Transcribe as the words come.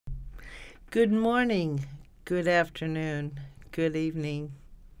Good morning, good afternoon, good evening.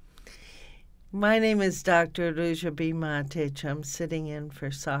 My name is Dr. Ruzabe Matich. I'm sitting in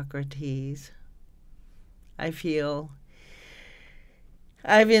for Socrates. I feel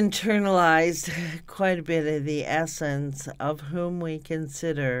I've internalized quite a bit of the essence of whom we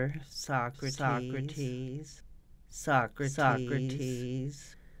consider Socrates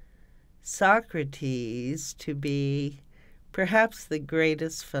to be perhaps the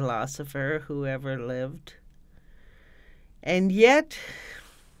greatest philosopher who ever lived. And yet,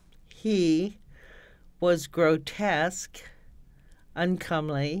 he was grotesque,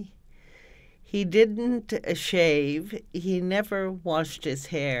 uncomely. He didn't shave. He never washed his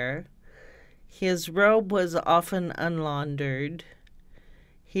hair. His robe was often unlaundered.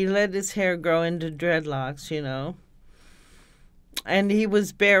 He let his hair grow into dreadlocks, and he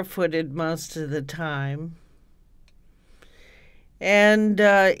was barefooted most of the time. And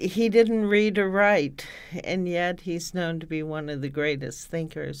he didn't read or write, and yet he's known to be one of the greatest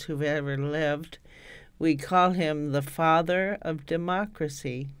thinkers who've ever lived. We call him the father of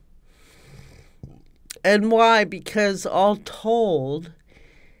democracy. And why? Because all told,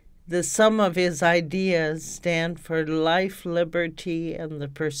 the sum of his ideas stand for life, liberty, and the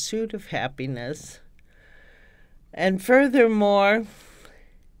pursuit of happiness. And furthermore,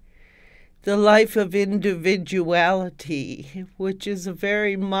 the life of individuality, which is a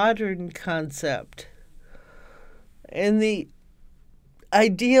very modern concept, and the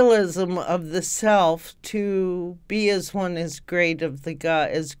idealism of the self to be as one as great as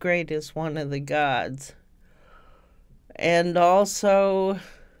one of the gods, and also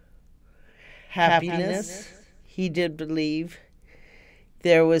happiness. He did believe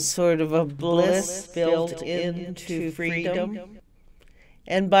there was sort of a bliss built into freedom.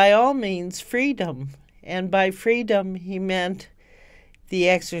 And by all means, freedom. And by freedom, he meant the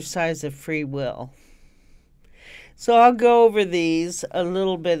exercise of free will. So I'll go over these a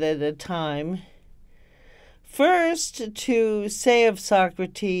little bit at a time. First, to say of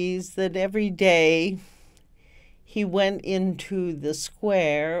Socrates that every day he went into the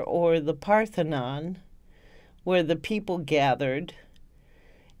square or the Parthenon, where the people gathered,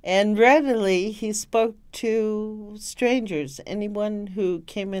 and readily he spoke to strangers. Anyone who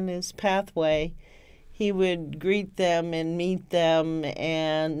came in his pathway, he would greet them and meet them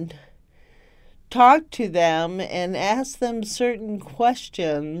and talk to them and ask them certain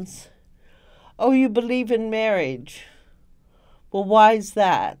questions. Oh, you believe in marriage? Well, why is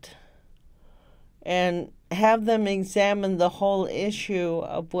that? And have them examine the whole issue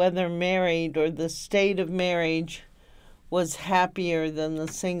of whether married or the state of marriage was happier than the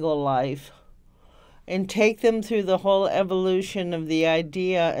single life, and take them through the whole evolution of the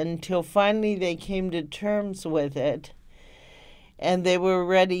idea until finally they came to terms with it, and they were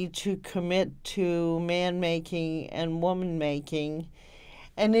ready to commit to man-making and woman-making.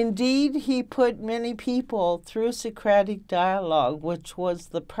 And indeed, he put many people through Socratic dialogue, which was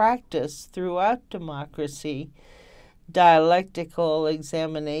the practice throughout democracy, dialectical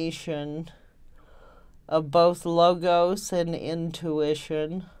examination of both logos and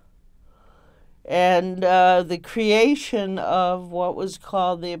intuition, and the creation of what was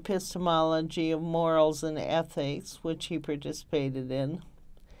called the epistemology of morals and ethics, which he participated in.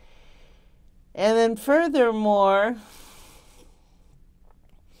 And then furthermore,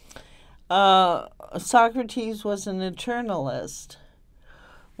 Socrates was an eternalist.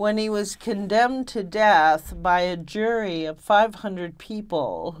 When he was condemned to death by a jury of 500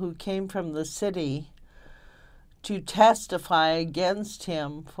 people who came from the city to testify against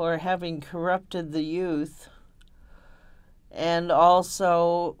him for having corrupted the youth and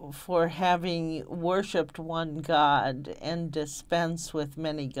also for having worshipped one god and dispensed with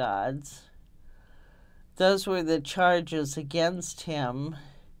many gods. Those were the charges against him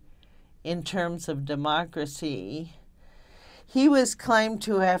in terms of democracy. He was claimed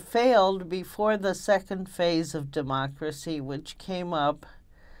to have failed before the second phase of democracy, which came up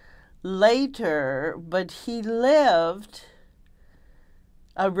later, but he lived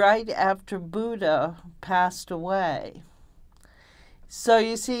right after Buddha passed away. So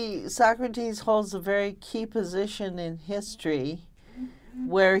you see, Socrates holds a very key position in history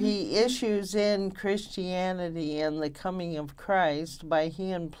where he issues in Christianity and the coming of Christ by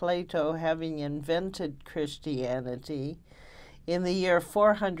he and Plato having invented Christianity in the year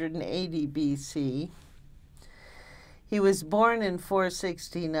 480 BC. He was born in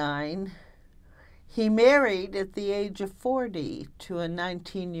 469. He married at the age of 40 to a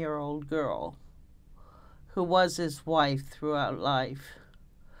 19-year-old girl who was his wife throughout life.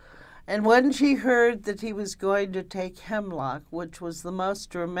 And when she heard that he was going to take hemlock, which was the most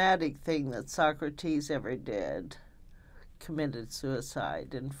dramatic thing that Socrates ever did, committed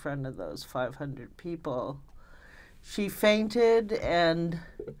suicide in front of those 500 people, she fainted, and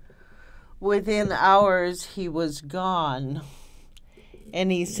within hours he was gone.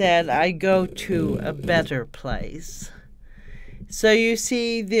 And he said, I go to a better place. So you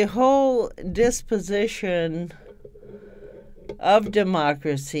see, the whole disposition of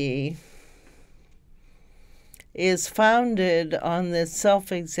democracy is founded on this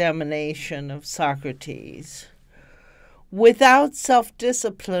self-examination of Socrates. Without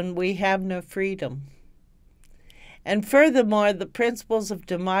self-discipline, we have no freedom. And furthermore, the principles of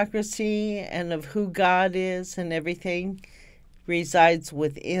democracy and of who God is and everything resides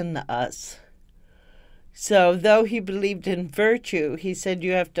within us. So though he believed in virtue, he said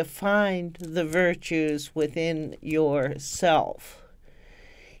you have to find the virtues within yourself.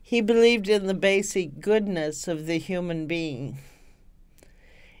 He believed in the basic goodness of the human being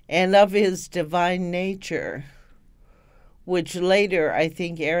and of his divine nature, which later I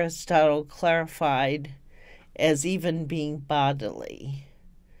think Aristotle clarified as even being bodily,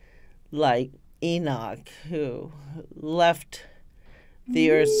 like Enoch, who left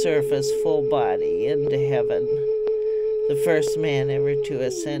the earth's surface full body into heaven, the first man ever to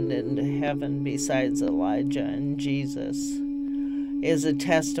ascend into heaven besides Elijah and Jesus, is a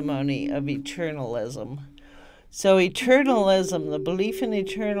testimony of eternalism. So eternalism, the belief in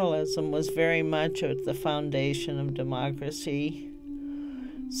eternalism, was very much at the foundation of democracy.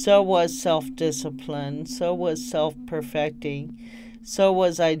 So was self-discipline, so was self-perfecting, so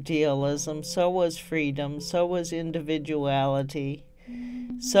was idealism, so was freedom, so was individuality,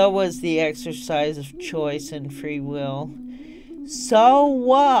 so was the exercise of choice and free will, so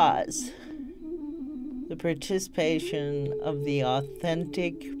was the participation of the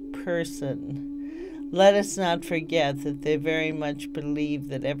authentic person. Let us not forget that they very much believed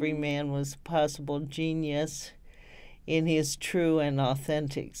that every man was a possible genius in his true and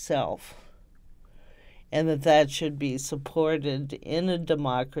authentic self, and that should be supported in a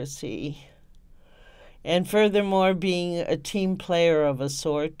democracy. And furthermore, being a team player of a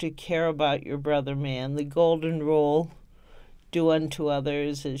sort, to care about your brother man. The golden rule, do unto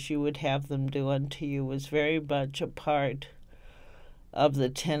others as you would have them do unto you, was very much a part of the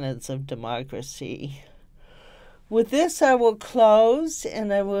tenets of democracy. With this I will close,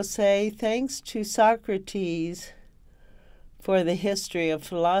 and I will say thanks to Socrates for the history of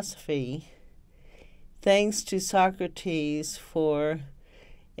philosophy. Thanks to Socrates for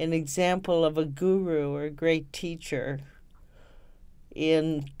an example of a guru or a great teacher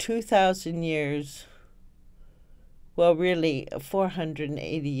in 2,000 years, well, really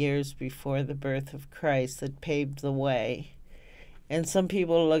 480 years before the birth of Christ, that paved the way. And some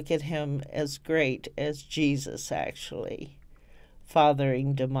people look at him as great as Jesus, actually,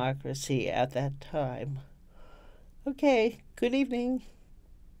 fathering democracy at that time. Okay, good evening.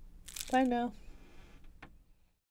 Bye now.